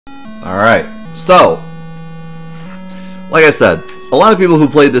Alright, so, like I said, a lot of people who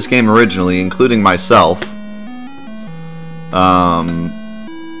played this game originally, including myself,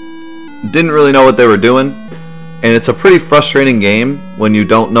 didn't really know what they were doing. And it's a pretty frustrating game when you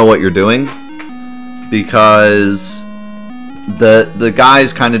don't know what you're doing, because the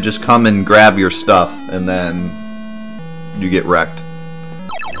guys kind of just come and grab your stuff and then you get wrecked.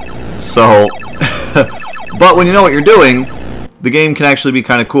 So, but when you know what you're doing, the game can actually be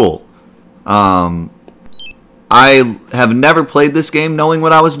kind of cool. I have never played this game knowing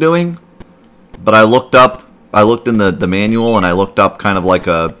what I was doing, but I looked in the manual and I looked up kind of like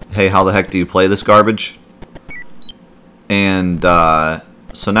a, hey, how the heck do you play this garbage? And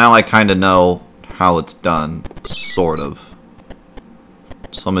so now I kind of know how it's done, sort of.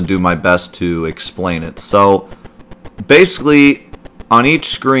 So I'm going to do my best to explain it. So basically, on each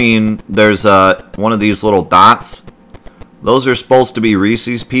screen, there's one of these little dots. Those are supposed to be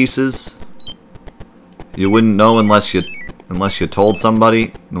Reese's Pieces. You wouldn't know unless you told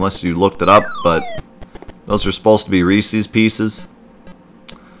somebody, unless you looked it up, but those are supposed to be Reese's Pieces.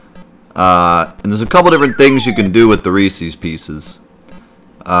 And there's a couple different things you can do with the Reese's Pieces.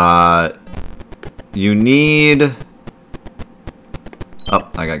 You need... Oh,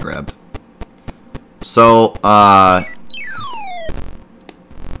 I got grabbed. So,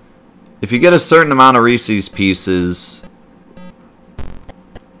 if you get a certain amount of Reese's Pieces,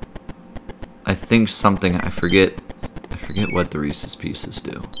 I think something, I forget what the Reese's Pieces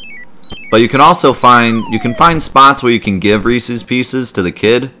do. But you can also find spots where you can give Reese's Pieces to the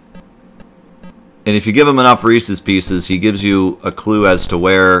kid. And if you give him enough Reese's Pieces, he gives you a clue as to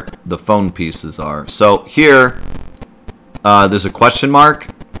where the phone pieces are. So here, there's a question mark.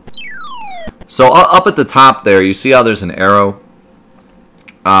 So up at the top there, you see how there's an arrow?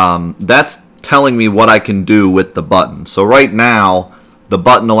 That's telling me what I can do with the button. So right now, the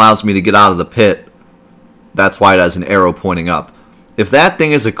button allows me to get out of the pit. That's why it has an arrow pointing up. If that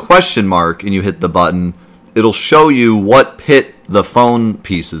thing is a question mark and you hit the button, it'll show you what pit the phone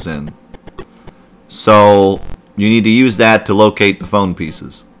piece is in. So you need to use that to locate the phone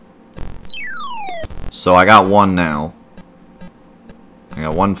pieces. So I got one now. I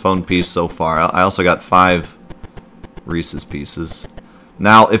got one phone piece so far. I also got 5 Reese's Pieces.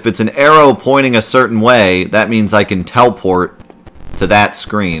 Now, if it's an arrow pointing a certain way, that means I can teleport to that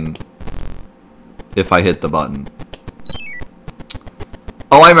screen if I hit the button.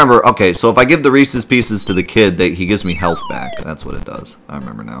 Oh, I remember. Okay, so if I give the Reese's Pieces to the kid, he gives me health back. That's what it does. I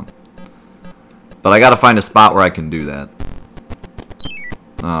remember now. But I gotta find a spot where I can do that.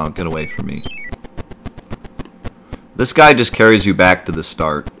 Oh, get away from me. This guy just carries you back to the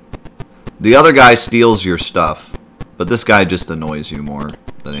start. The other guy steals your stuff, but this guy just annoys you more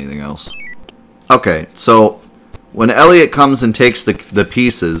than anything else. Okay, so when Elliot comes and takes the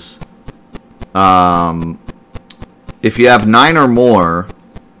pieces, if you have 9 or more,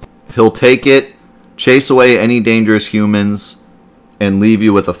 he'll take it, chase away any dangerous humans, and leave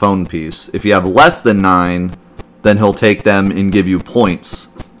you with a phone piece. If you have less than 9, then he'll take them and give you points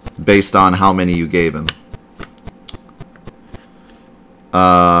based on how many you gave him.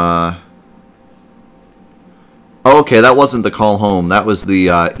 Okay, that wasn't the call home. That was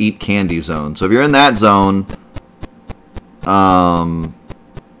the eat candy zone. So if you're in that zone,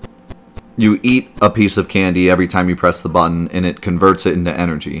 you eat a piece of candy every time you press the button, and it converts it into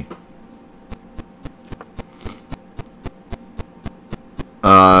energy.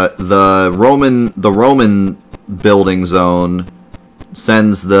 The Roman building zone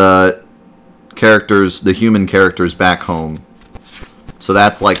sends the human characters back home. So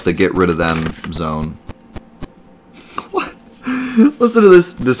that's like the get rid of them zone. What? Listen to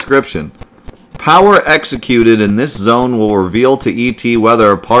this description. Power executed in this zone will reveal to ET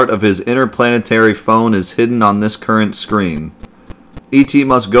whether a part of his interplanetary phone is hidden on this current screen. ET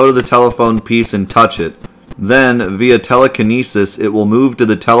must go to the telephone piece and touch it. Then, via telekinesis, it will move to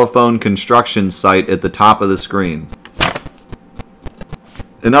the telephone construction site at the top of the screen.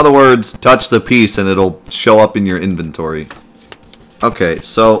 In other words, touch the piece and it'll show up in your inventory. Okay,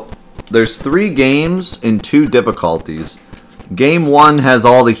 so there's 3 games and 2 difficulties. Game 1 has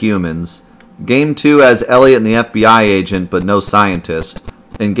all the humans. Game 2 has Elliot and the FBI agent, but no scientist.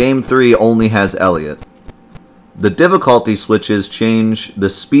 And Game 3 only has Elliot. The difficulty switches change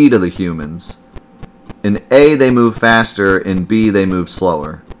the speed of the humans. In A, they move faster. In B, they move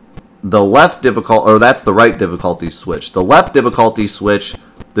slower. The left difficulty, or that's the right difficulty switch. The left difficulty switch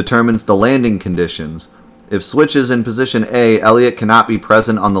determines the landing conditions. If switch is in position A, Elliot cannot be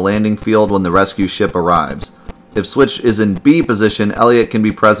present on the landing field when the rescue ship arrives. If switch is in B position, Elliot can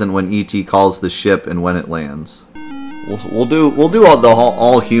be present when ET calls the ship and when it lands. we'll do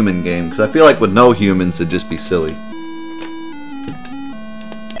all human game because I feel like with no humans it'd just be silly.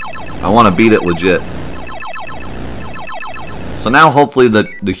 I want to beat it legit. So now hopefully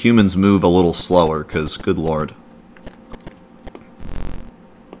the humans move a little slower because good lord.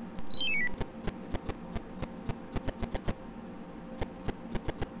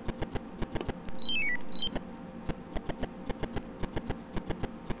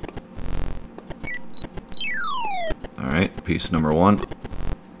 Alright, piece number 1.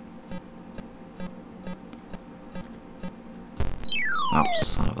 Oh,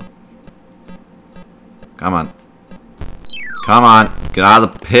 son of a... Come on. Come on. Get out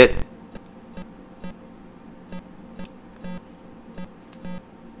of the pit.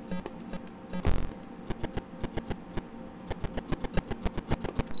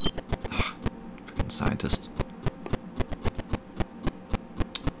 Freaking scientist.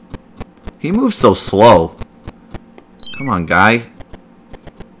 He moves so slow. Come on, guy.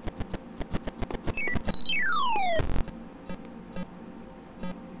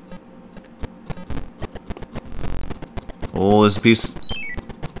 Oh, there's a piece.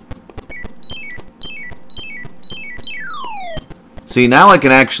 See, now I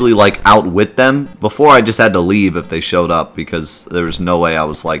can actually, like, outwit them. Before, I just had to leave if they showed up because there was no way I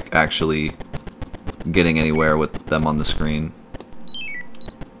was, like, actually getting anywhere with them on the screen.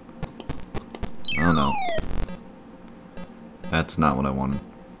 Oh, no. That's not what I wanted.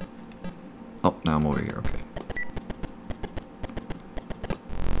 Oh, now I'm over here. Okay.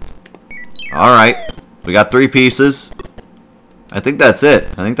 Alright. We got 3 pieces. I think that's it.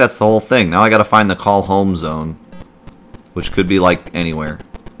 I think that's the whole thing. Now I gotta find the call home zone. Which could be, like, anywhere.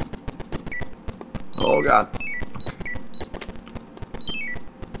 Oh, God.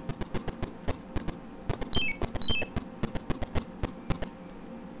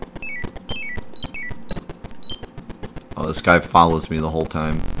 Oh, this guy follows me the whole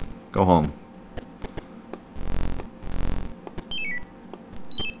time. Go home.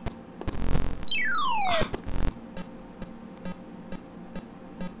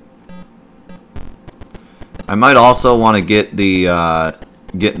 I might also want to get the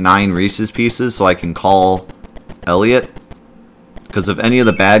get 9 Reese's pieces so I can call Elliot. Because if any of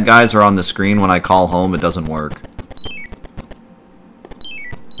the bad guys are on the screen when I call home, it doesn't work.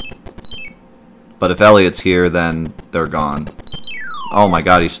 But if Elliot's here, then they're gone. Oh my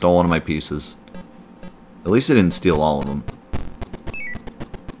god, he stole one of my pieces. At least he didn't steal all of them.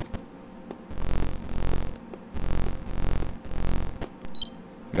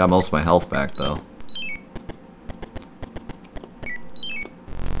 I got most of my health back, though.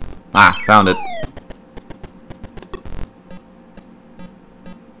 Ah, found it.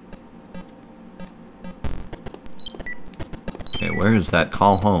 Okay, where is that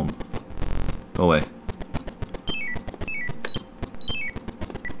call home? Go away.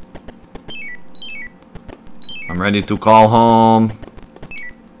 I'm ready to call home.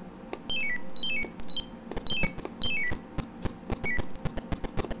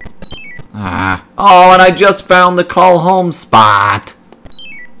 Ah. Oh, and I just found the call home spot.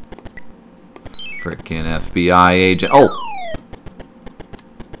 Frickin' FBI agent. Oh!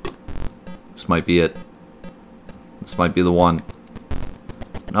 This might be it. This might be the one.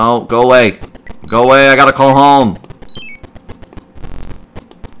 No, go away. Go away, I gotta call home.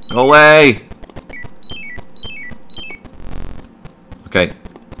 Go away! Okay.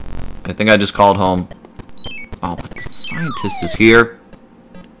 I think I just called home. Oh, but the scientist is here.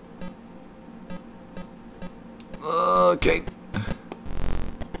 Okay.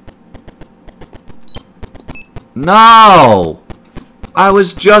 No! I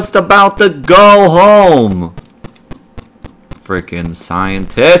was just about to go home! Frickin'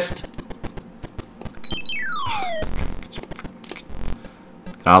 scientist!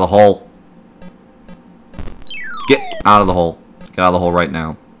 Get out of the hole. Get out of the hole. Get out of the hole right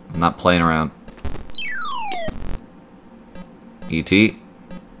now. I'm not playing around. E.T.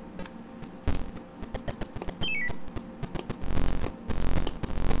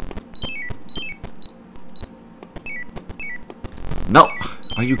 No.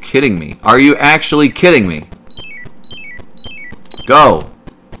 Are you kidding me? Are you actually kidding me? Go.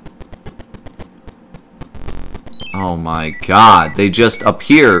 Oh my god. They just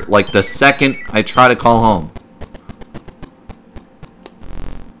appear like the second I try to call home.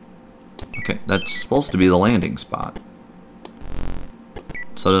 Okay, that's supposed to be the landing spot.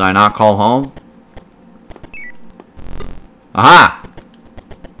 So did I not call home? Aha!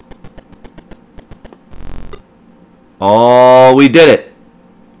 Oh, we did it.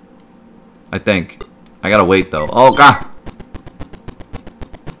 I think. I gotta wait though. Oh god.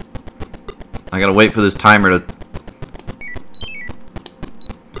 I gotta wait for this timer to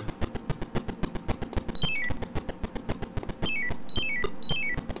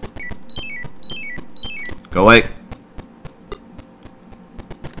Go away.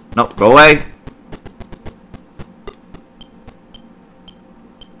 No, go away.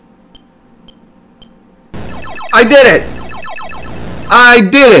 I did it! I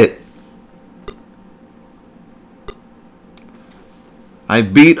did it! I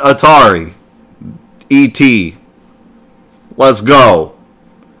beat Atari. E.T. Let's go.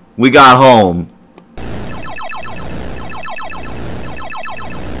 We got home.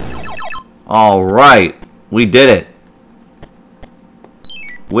 Alright. We did it.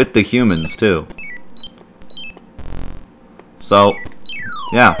 With the humans, too. So,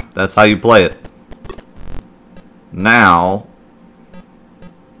 yeah, that's how you play it. Now,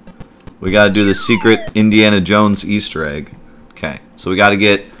 we gotta do the secret Indiana Jones Easter egg. Okay, so we gotta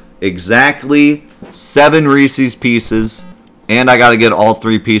get exactly 7 Reese's Pieces, and I gotta get all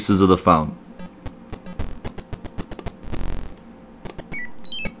 3 pieces of the phone.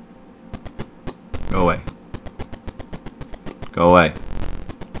 Go away. Go away.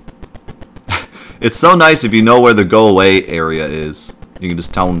 It's so nice if you know where the go away area is. You can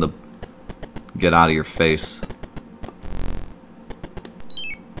just tell them to get out of your face.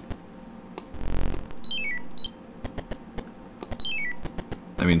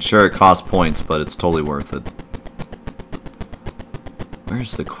 I mean, sure, it costs points, but it's totally worth it.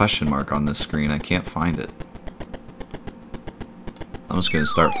 Where's the question mark on this screen? I can't find it. I'm just gonna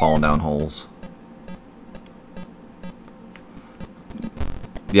start falling down holes.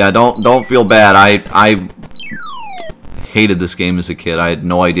 Yeah, don't feel bad. I hated this game as a kid. I had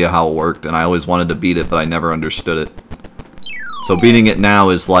no idea how it worked, and I always wanted to beat it, but I never understood it. So beating it now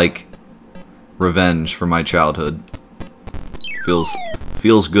is like revenge for my childhood.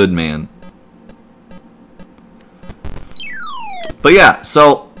 Feels good, man. But yeah,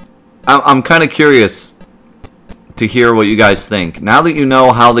 so I'm kind of curious to hear what you guys think. Now that you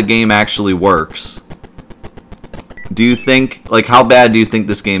know how the game actually works, do you think, like, how bad do you think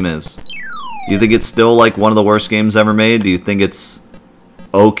this game is? Do you think it's still like one of the worst games ever made? Do you think it's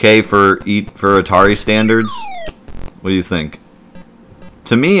okay for Atari standards? What do you think?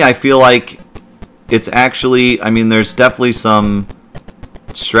 To me, I feel like it's actually, I mean, there's definitely some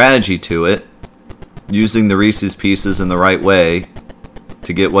strategy to it, using the Reese's Pieces in the right way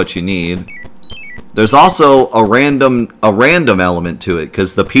to get what you need. There's also a random element to it,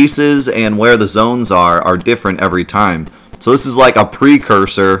 because the pieces and where the zones are different every time. So this is like a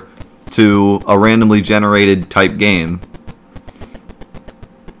precursor to a randomly generated type game,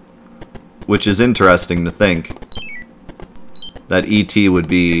 which is interesting to think that E.T. would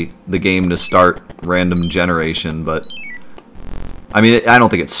be the game to start random generation, but I mean, I don't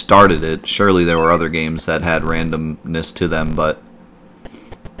think it started it. Surely there were other games that had randomness to them, but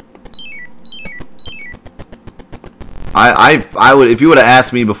I would, if you would have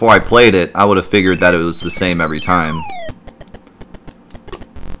asked me before I played it, I would have figured that it was the same every time.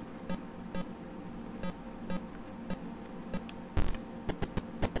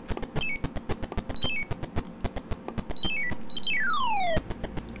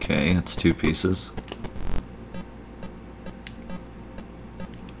 Okay, that's 2 pieces.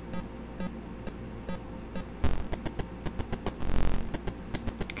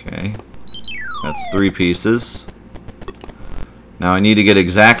 Okay, that's 3 pieces. Now I need to get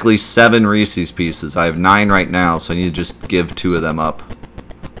exactly 7 Reese's Pieces. I have 9 right now, so I need to just give 2 of them up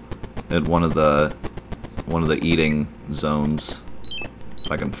at one of the eating zones,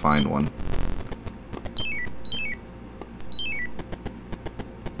 if I can find one.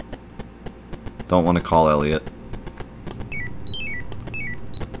 Don't want to call Elliot.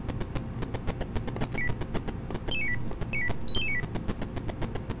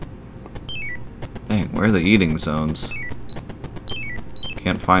 Dang, where are the eating zones?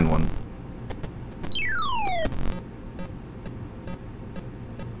 Can't find one.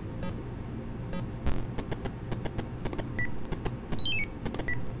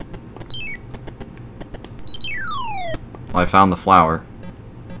 Well, I found the flower.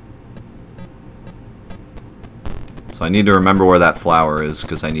 So I need to remember where that flower is,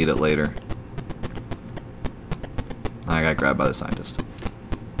 because I need it later. I got grabbed by the scientist.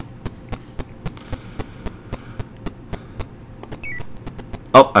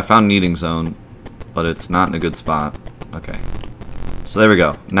 Oh, I found an eating zone, but it's not in a good spot. Okay. So there we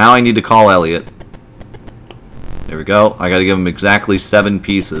go. Now I need to call Elliot. There we go. I gotta give him exactly 7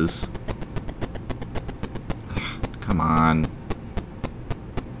 pieces. Come on.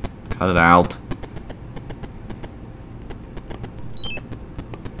 Cut it out.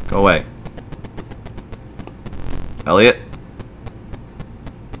 Go away. Elliot?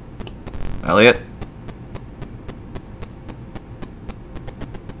 Elliot?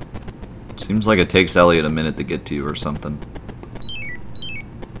 Seems like it takes Elliot a minute to get to you or something.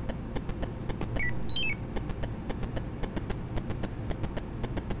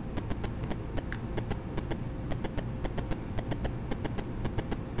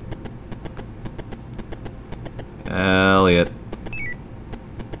 Elliot.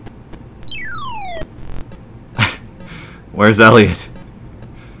 Where's Elliot?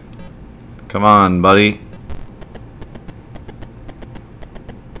 Come on, buddy.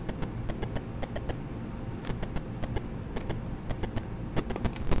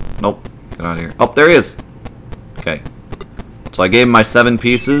 Nope. Get out of here. Oh, there he is. Okay. So I gave him my 7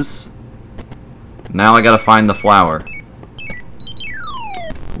 pieces. Now I gotta find the flower.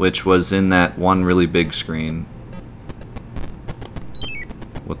 Which was in that one really big screen.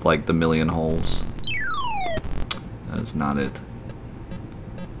 With like the million holes. That is not it.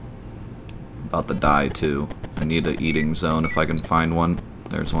 About to die too. I need an eating zone if I can find one.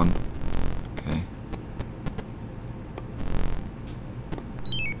 There's one. Okay.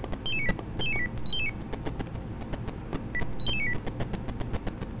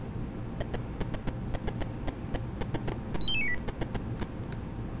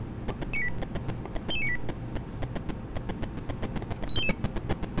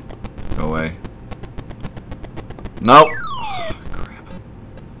 Go away. Nope. Oh, crap.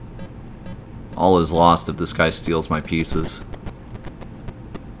 All is lost if this guy steals my pieces.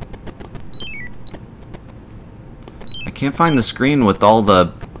 I can't find the screen with all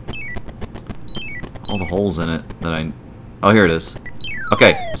the holes in it that I... Oh, here it is.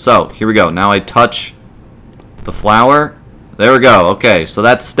 Okay, so here we go. Now I touch the flower. There we go. Okay, so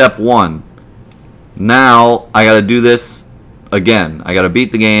that's step 1. Now I gotta do this again. I gotta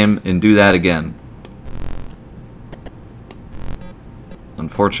beat the game and do that again.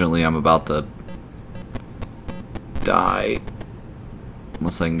 Unfortunately, I'm about to die.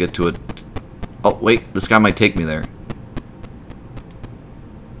 Unless I can get to it. Oh, wait. This guy might take me there.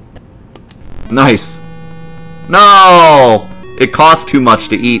 Nice. No! It costs too much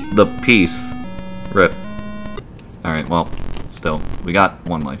to eat the piece. Rip. Alright, well, still. We got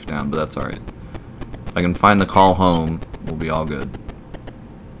 1 life down, but that's alright. If I can find the call home, we'll be all good.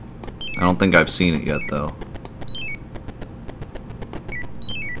 I don't think I've seen it yet, though.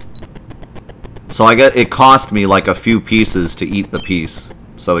 So it cost me like a few pieces to eat the piece.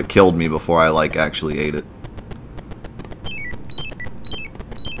 So it killed me before I like actually ate it.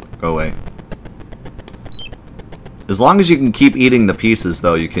 Go away. As long as you can keep eating the pieces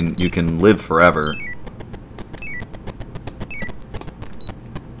though, you can live forever.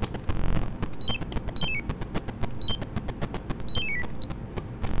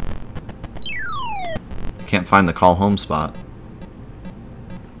 I can't find the call home spot.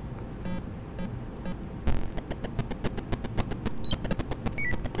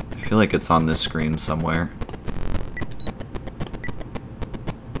 I feel like it's on this screen somewhere.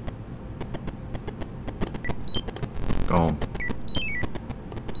 Go home.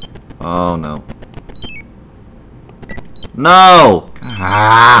 Oh no. No!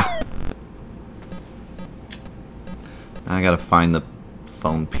 Ah! I gotta find the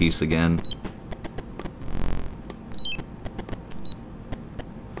phone piece again.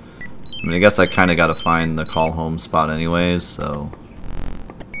 I mean, I guess I kinda gotta find the call home spot anyways, so...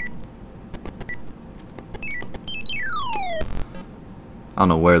 I don't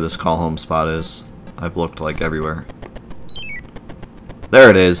know where this call home spot is. I've looked like everywhere.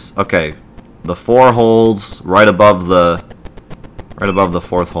 There it is. Okay. The 4 holes right above the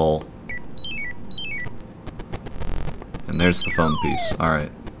 4th hole. And there's the phone piece.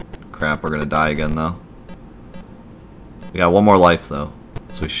 Alright. Crap, we're gonna die again though. We got 1 more life though.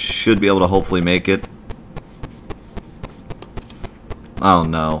 So we should be able to hopefully make it. Oh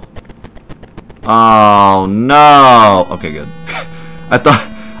no. Oh no! Okay, good. I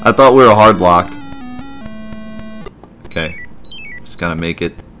thought we were hard locked. Okay. Just gotta make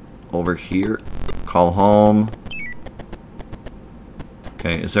it over here. Call home.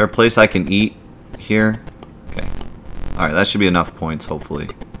 Okay, is there a place I can eat here? Okay. Alright, that should be enough points, hopefully.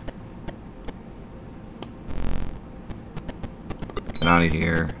 Get out of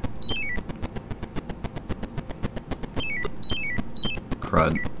here.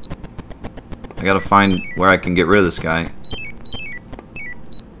 Crud. I gotta find where I can get rid of this guy.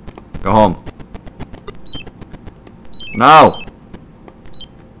 Go home. No!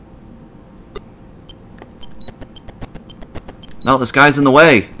 No, this guy's in the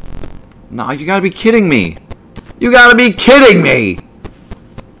way. No, you gotta be kidding me. You gotta be kidding me!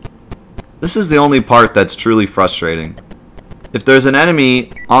 This is the only part that's truly frustrating. If there's an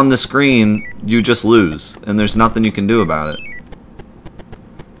enemy on the screen, you just lose, and there's nothing you can do about it.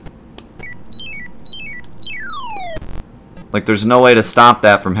 Like, there's no way to stop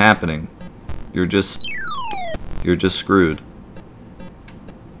that from happening. You're just screwed.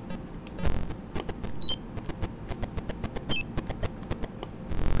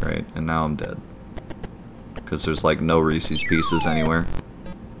 Great, and now I'm dead. Because there's like no Reese's Pieces anywhere.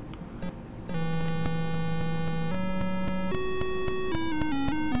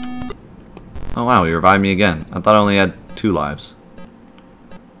 Oh wow, he revived me again. I thought I only had 2 lives.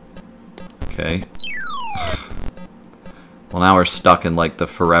 Okay. Well, now we're stuck in like the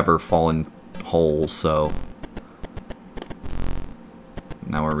forever fallen hole, so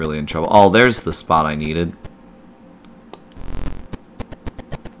now we're really in trouble. Oh, there's the spot I needed.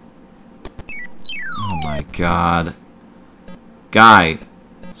 Oh my god. Guy,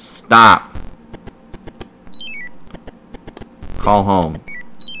 stop. Call home.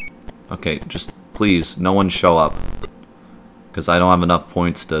 Okay, just please, no one show up. Because I don't have enough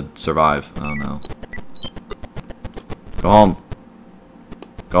points to survive. Oh no. Go home.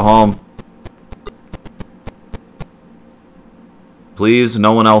 Go home. Please,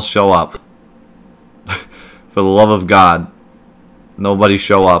 no one else show up. For the love of God. Nobody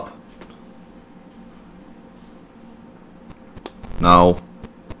show up. No.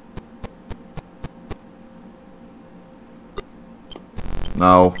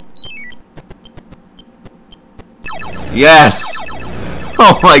 No. Yes!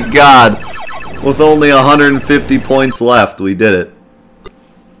 Oh my god. With only 150 points left, we did it.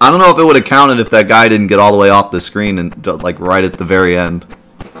 I don't know if it would have counted if that guy didn't get all the way off the screen and like right at the very end.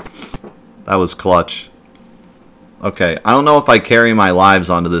 That was clutch. Okay, I don't know if I carry my lives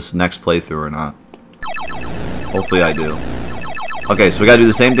onto this next playthrough or not. Hopefully I do. Okay, so we gotta do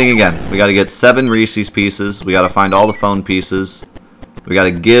the same thing again. We gotta get 7 Reese's Pieces. We gotta find all the phone pieces. We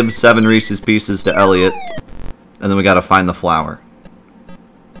gotta give 7 Reese's Pieces to Elliot. And then we gotta find the flower.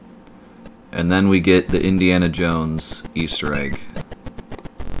 And then we get the Indiana Jones Easter egg.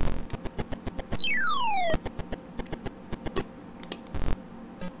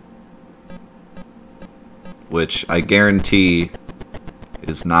 Which I guarantee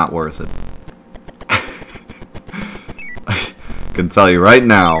is not worth it. I can tell you right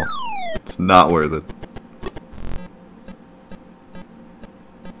now, it's not worth it.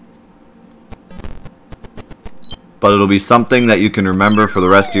 But it'll be something that you can remember for the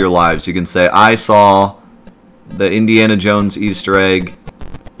rest of your lives. You can say, I saw the Indiana Jones Easter egg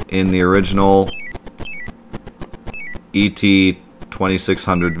in the original E.T.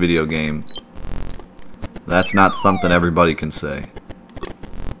 2600 video game. That's not something everybody can say.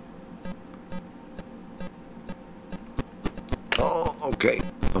 Oh, okay.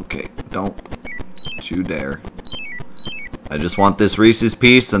 Okay, don't you dare. I just want this Reese's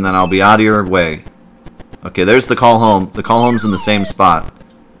Piece and then I'll be out of your way. Okay, there's the call home. The call home's in the same spot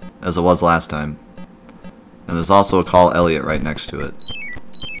as it was last time. And there's also a call Elliot right next to it.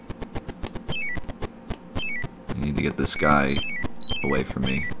 I need to get this guy away from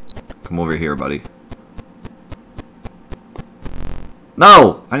me. Come over here, buddy.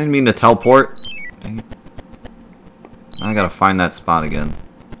 No! I didn't mean to teleport. Dang it. Now I gotta find that spot again.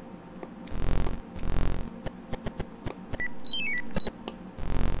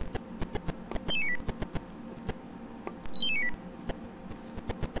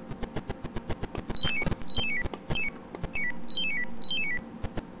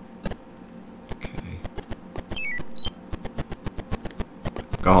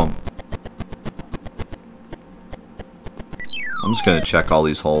 Go home. I'm just gonna check all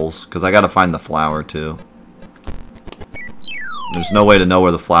these holes, because I gotta find the flower too. There's no way to know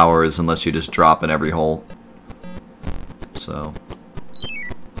where the flower is unless you just drop in every hole. So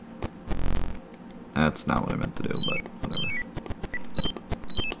that's not what I meant to do, but whatever.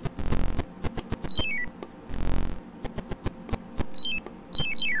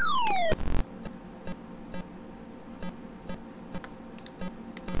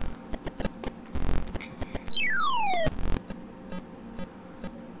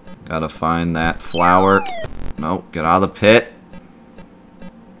 Gotta find that flower. Nope, get out of the pit.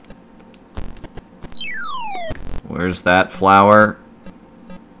 Where's that flower?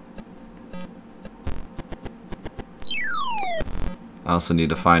 I also need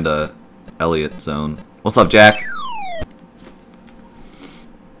to find a Elliot zone. What's up, Jack?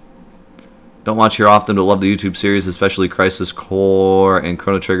 Don't watch here often, but love the YouTube series, especially Crisis Core and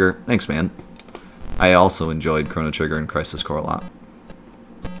Chrono Trigger. Thanks, man. I also enjoyed Chrono Trigger and Crisis Core a lot.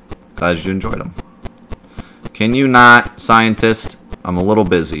 Glad you enjoyed them. Can you not, scientist? I'm a little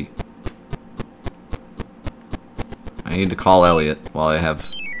busy. I need to call Elliot while I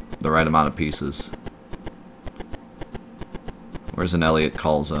have the right amount of pieces. Where's an Elliot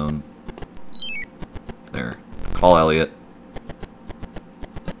call zone? There. Call Elliot.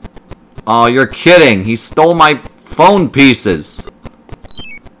 Oh, you're kidding. He stole my phone pieces.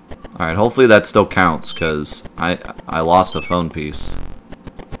 Alright, hopefully that still counts, because I lost a phone piece.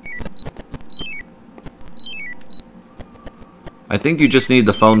 I think you just need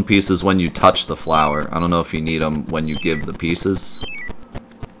the phone pieces when you touch the flower. I don't know if you need them when you give the pieces.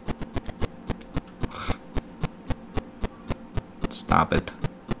 Stop it.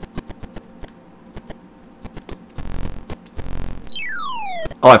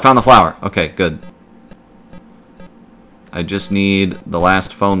 Oh, I found the flower. Okay, good. I just need the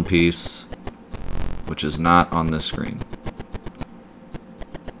last phone piece, which is not on this screen.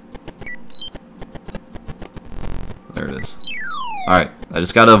 There it is. Alright, I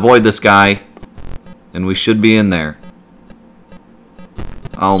just gotta avoid this guy, and we should be in there.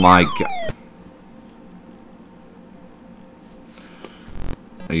 Oh my god.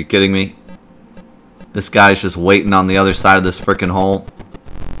 Are you kidding me? This guy's just waiting on the other side of this frickin' hole.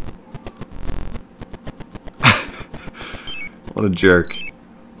 What a jerk.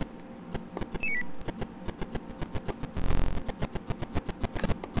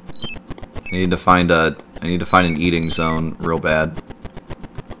 I need to find an eating zone real bad.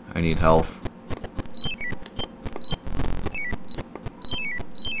 I need health.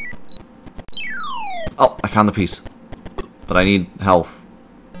 Oh, I found the piece. But I need health.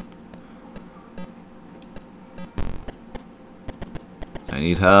 I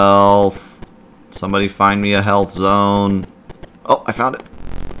need health. Somebody find me a health zone. Oh, I found it.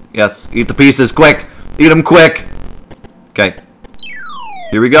 Yes, eat the pieces, quick! Eat them quick! Okay.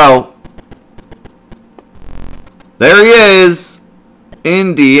 Here we go. There he is!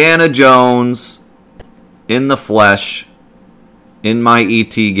 Indiana Jones. In the flesh. In my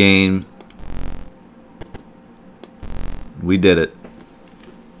E.T. game. We did it.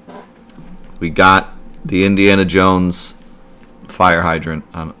 We got the Indiana Jones fire hydrant.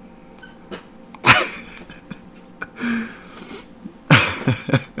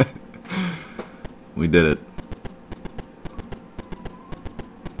 We did it.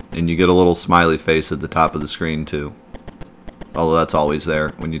 And you get a little smiley face at the top of the screen too. Although that's always there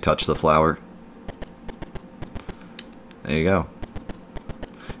when you touch the flower. There you go.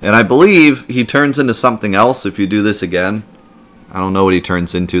 And I believe he turns into something else if you do this again. I don't know what he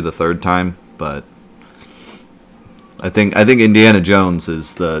turns into the third time, but I think Indiana Jones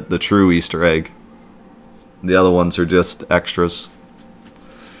is the true Easter egg. The other ones are just extras.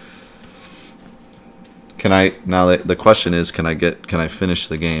 Now the question is, can I finish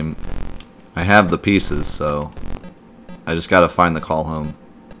the game? I have the pieces, so I just gotta find the call home.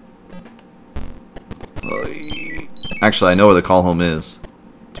 Actually, I know where the call home is.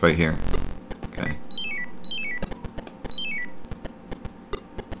 It's right here. Okay.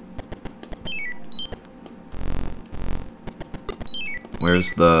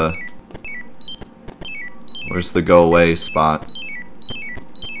 Where's the go away spot?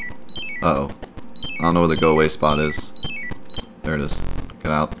 Uh-oh. I don't know where the go away spot is. There it is.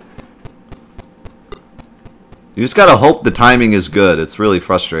 Get out. You just gotta hope the timing is good. It's really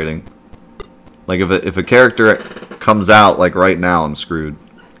frustrating. Like if a character comes out like right now, I'm screwed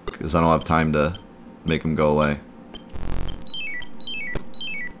because I don't have time to make him go away.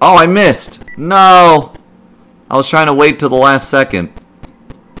 Oh, I missed! No! I was trying to wait till the last second.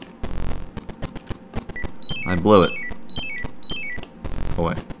 I blew it. Go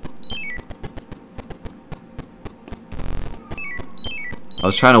away. I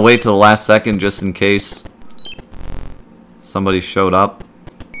was trying to wait till the last second just in case somebody showed up.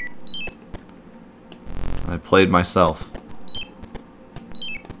 I played myself.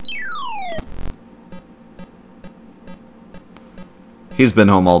 He's been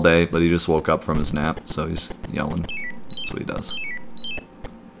home all day, but he just woke up from his nap, so he's yelling. That's what he does.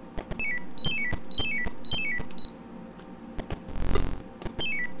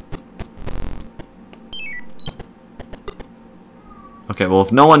 Okay, well,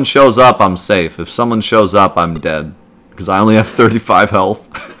 if no one shows up, I'm safe. If someone shows up, I'm dead. Because I only have 35 health.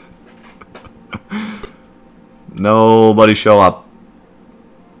 Nobody show up.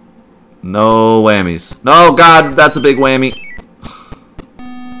 No whammies. No, God, that's a big whammy.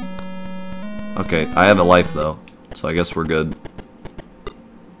 Okay, I have a life, though. So I guess we're good.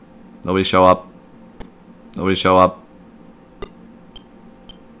 Nobody show up. Nobody show up.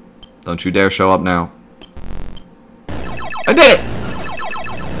 Don't you dare show up now. I did it!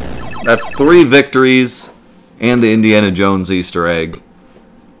 That's 3 victories and the Indiana Jones Easter egg.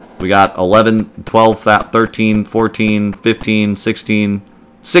 We got 11, 12, 13, 14, 15, 16,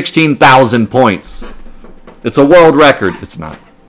 16,000 points. It's a world record. It's not.